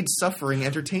 It made suffering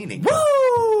entertaining.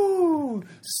 Woo!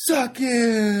 Suck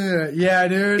it! Yeah,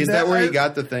 dude. Is that where you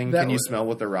got the thing? Can you smell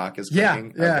what the Rock is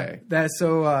cooking? Yeah. Okay. That's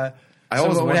so. I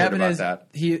always what wondered happened about is that.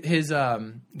 his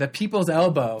the people's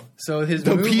elbow. So his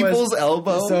The move people's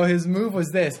elbow? So his move was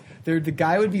this: the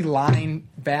guy would be lying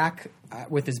back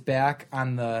with his back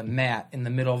on the mat in the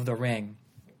middle of the ring,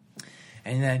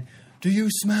 and then, do you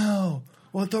smell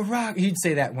what the Rock? He'd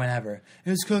say that whenever it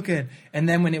was cooking, and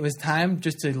then when it was time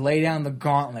just to lay down the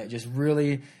gauntlet, just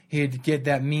really, he'd get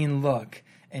that mean look,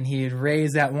 and he'd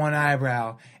raise that one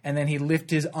eyebrow, and then he'd lift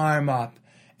his arm up.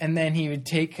 And then he would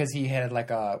take, because he had like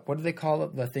a, what do they call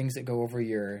it? The things that go over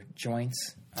your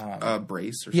joints?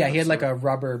 Brace or something. Yeah, he had like a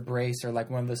rubber brace or like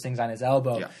one of those things on his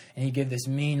elbow. Yeah. And he'd give this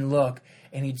mean look,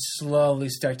 and he'd slowly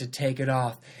start to take it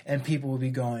off. And people would be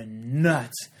going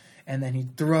nuts. And then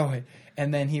he'd throw it.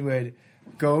 And then he would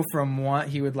go from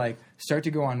he would like start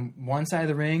to go on one side of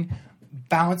the ring,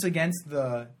 bounce against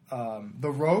the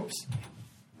ropes,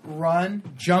 run,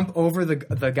 jump over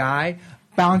the guy,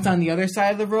 bounce on the other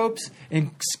side of the ropes,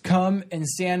 and come and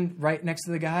stand right next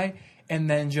to the guy, and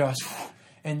then just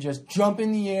jump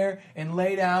in the air and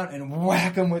lay down and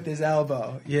whack him with his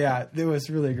elbow. Yeah, it was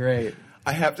really great.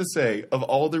 I have to say, of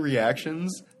all the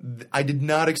reactions, I did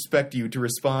not expect you to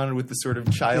respond with the sort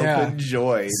of childhood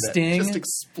joy that just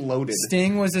exploded.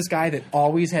 Sting was this guy that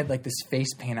always had like this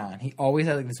face paint on. He always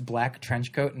had like this black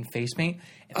trench coat and face paint.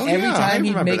 And every time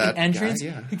he'd make an entrance,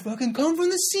 he'd fucking come from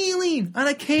the ceiling on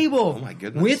a cable. Oh my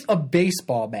goodness. With a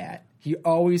baseball bat. He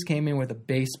always came in with a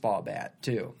baseball bat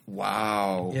too.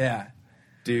 Wow. Yeah.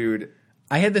 Dude.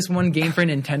 I had this one game for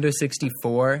Nintendo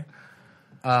 64.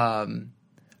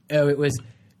 It was,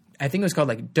 I think it was called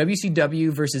like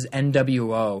WCW versus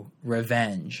NWO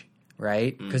Revenge,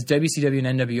 right? Because WCW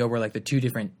and NWO were like the two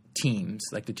different teams,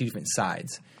 like the two different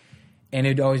sides. And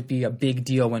it'd always be a big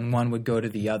deal when one would go to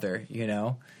the other, you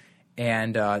know?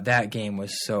 And that game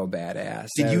was so badass.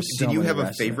 Did you have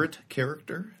a favorite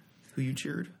character who you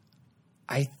cheered?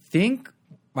 I think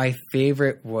my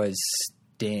favorite was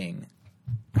Sting.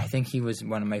 I think he was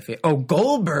one of my favorite. Oh,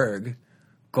 Goldberg.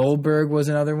 Goldberg was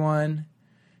another one.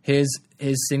 His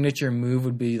signature move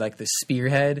would be like the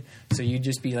spearhead. So you'd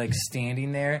just be like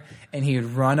standing there, and he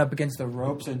would run up against the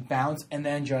ropes and bounce, and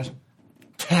then just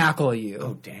tackle you.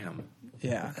 Oh, damn.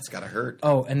 Yeah. That's gotta hurt.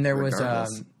 Oh, and there was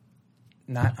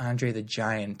not Andre the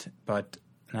Giant, but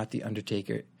not the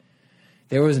Undertaker.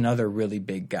 There was another really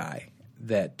big guy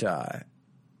that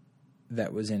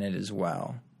was in it as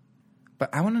well. But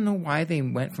I want to know why they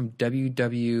went from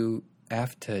WWF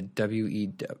to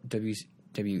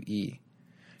WWE.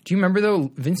 Do you remember,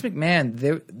 though, Vince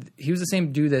McMahon, he was the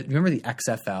same dude that, remember the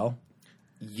XFL?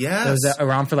 Yes. That was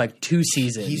around for like 2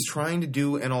 seasons. He's trying to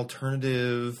do an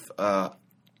alternative,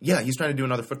 he's trying to do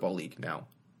another football league now.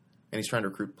 And he's trying to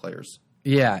recruit players.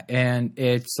 Yeah, and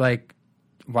it's like,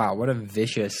 wow, what a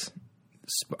vicious...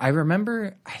 I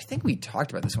remember, I think we talked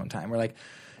about this one time, where like,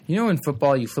 You know, in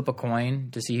football, you flip a coin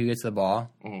to see who gets the ball,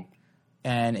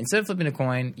 and instead of flipping a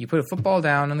coin, you put a football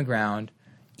down on the ground.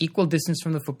 Equal distance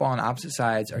from the football on opposite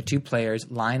sides are two players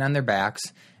lying on their backs,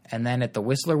 and then at the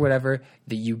whistle or whatever,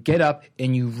 that you get up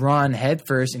and you run head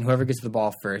first, and whoever gets the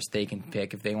ball first, they can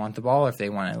pick if they want the ball or if they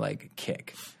want to like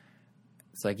kick.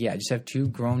 It's like, yeah, just have two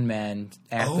grown men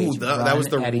athletes run that was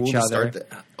the at rule each to other. start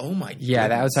oh my Yeah,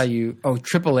 that was goodness. how you. Oh,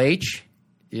 Triple H,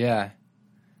 yeah,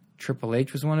 Triple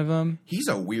H was one of them. He's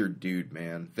a weird dude,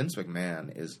 man. Vince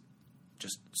McMahon is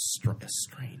just a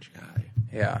strange guy.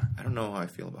 Yeah. I don't know how I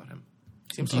feel about him.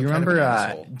 Seems Do you like kind of remember? an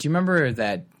asshole. Do you remember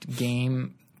that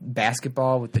game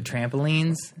basketball with the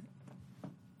trampolines?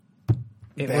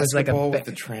 It was like Basketball with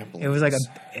the trampolines. It was like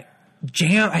a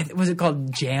jam. Was it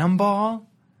called jam ball?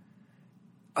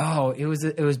 Oh, it was.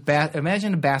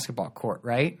 Imagine a basketball court,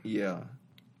 right? Yeah.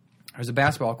 There was a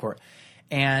basketball court,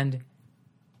 and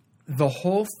the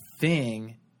whole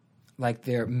thing, like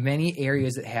there are many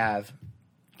areas that have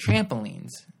trampolines,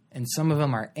 and some of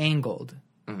them are angled,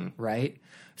 right?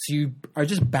 So you are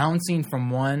just bouncing from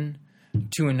one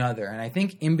to another, and I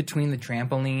think in between the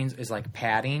trampolines is like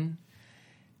padding.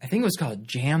 I think it was called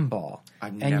jam ball,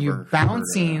 I've and you're never heard of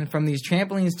bouncing that. from these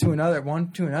trampolines to another,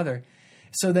 one to another.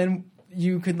 So then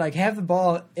you could like have the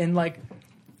ball and like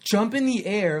jump in the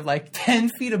air like 10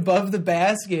 feet above the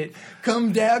basket,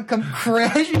 come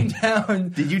crashing down.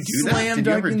 Did you do that? Slam Did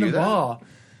you ever dunking do the that? ball.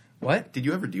 What? Did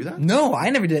you ever do that? No,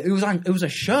 I never did. It was a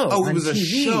show. Oh, on it was a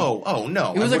TV. show. Oh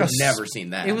no, It was I like would have never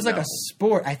seen that. It was like No. a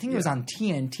sport. I think it was on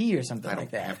TNT or something I don't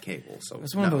like that. have cable, so It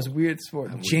was one of those weird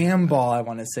sports. Jam ball, I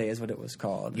want to say, is what it was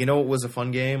called. You know what was a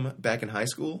fun game back in high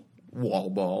school?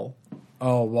 Wall ball.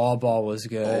 Oh, wall ball was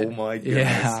good. Oh, my goodness.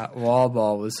 Yeah, wall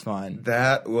ball was fun.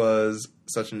 That was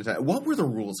such an intense. What were the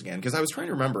rules again? Because I was trying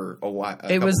to remember a while.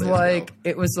 It was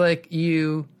like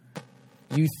you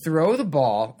throw the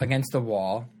ball against the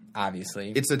wall.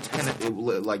 Obviously, It's a tennis.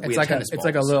 Like it's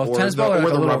like a little tennis ball or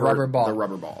like a little rubber ball. The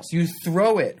rubber balls. You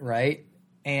throw it, right?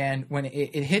 And when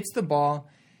it hits the ball,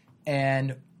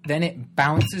 and then it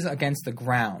bounces against the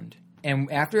ground. And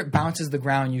after it bounces the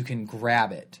ground, you can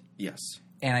grab it. Yes.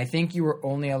 And I think you were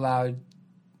only allowed.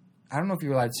 I don't know if you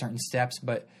were allowed certain steps,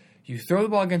 but you throw the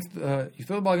ball against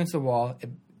the wall.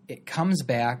 It comes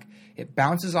back. It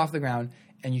bounces off the ground,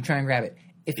 and you try and grab it.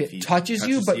 If it touches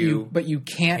you, but you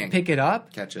can't pick it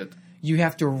up, Catch it you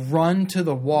have to run to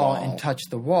the wall and touch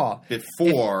the wall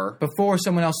before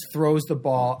someone else throws the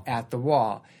ball at the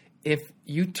wall. If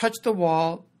you touch the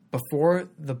wall before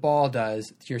the ball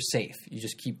does, you're safe. You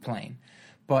just keep playing.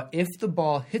 But if the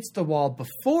ball hits the wall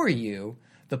before you,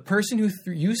 the person who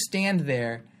you stand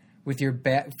there with your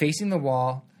back facing the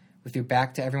wall, with your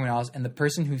back to everyone else, and the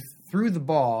person who threw the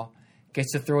ball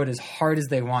gets to throw it as hard as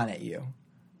they want at you.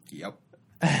 Yep.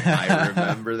 I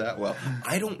remember that well.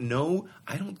 I don't know.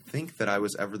 I don't think that I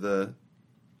was ever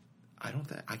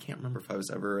I can't remember if I was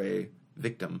ever a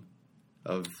victim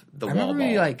of the wall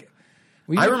ball.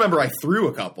 I remember I threw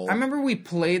a couple. I remember we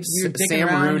played. We were digging Sam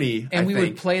around, Rooney, and I we think.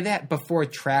 would play that before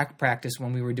track practice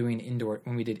when we were doing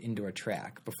when we did indoor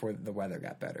track before the weather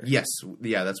got better. Yes,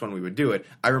 yeah, that's when we would do it.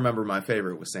 I remember my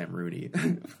favorite was Sam Rooney.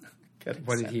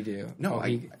 What did he do? No,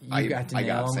 you got to I nail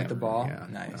got him Sam with the Rooney, ball. yeah.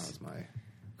 Nice. That was my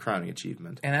crowning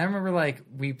achievement. And I remember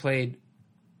we played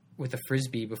with a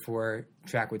frisbee before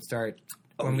track would start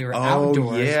when we were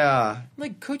outdoors. Oh yeah,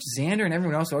 Coach Xander and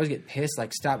everyone else would always get pissed.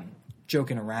 Stop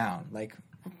joking around.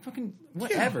 Fucking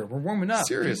whatever. We're warming up.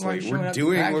 Seriously, People aren't we're showing up to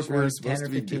doing practice what we're for supposed 10 or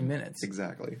to be 15 doing. minutes.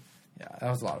 Exactly. Yeah, that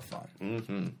was a lot of fun.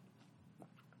 Mm-hmm.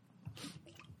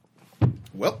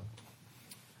 Well,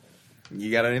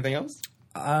 you got anything else?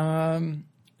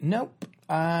 Nope,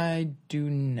 I do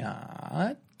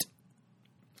not.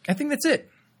 I think that's it.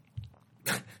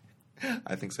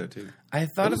 I think so too. I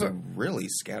thought it was of a really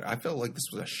scatter. I felt like this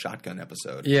was a shotgun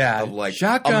episode. Yeah, of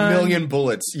shotgun. a million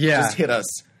bullets just hit us.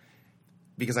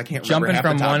 Because I can't remember Jumping half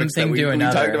from the one topics thing that to we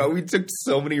another. talked about. We took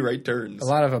so many right turns. A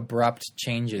lot of abrupt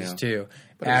changes too.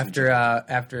 But it was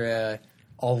After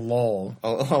a lull.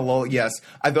 Oh, yes.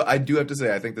 I do have to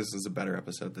say, I think this is a better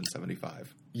episode than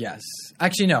 75. Yes.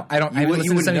 Actually, no. I haven't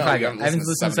listened to 75 yet. I haven't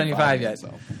listened to 75 yet.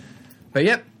 So. But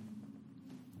yep.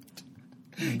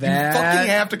 You fucking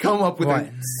have to come up with What?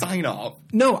 a sign off.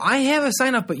 No, I have a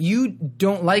sign off, but you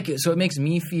don't like it, so it makes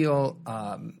me feel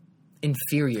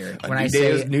inferior when I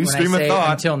say new stream of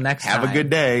thought. Until next time. Have a good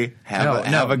day. Have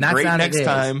a not great sound it next is.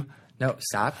 time. No,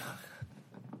 stop.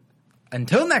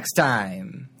 Until next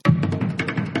time.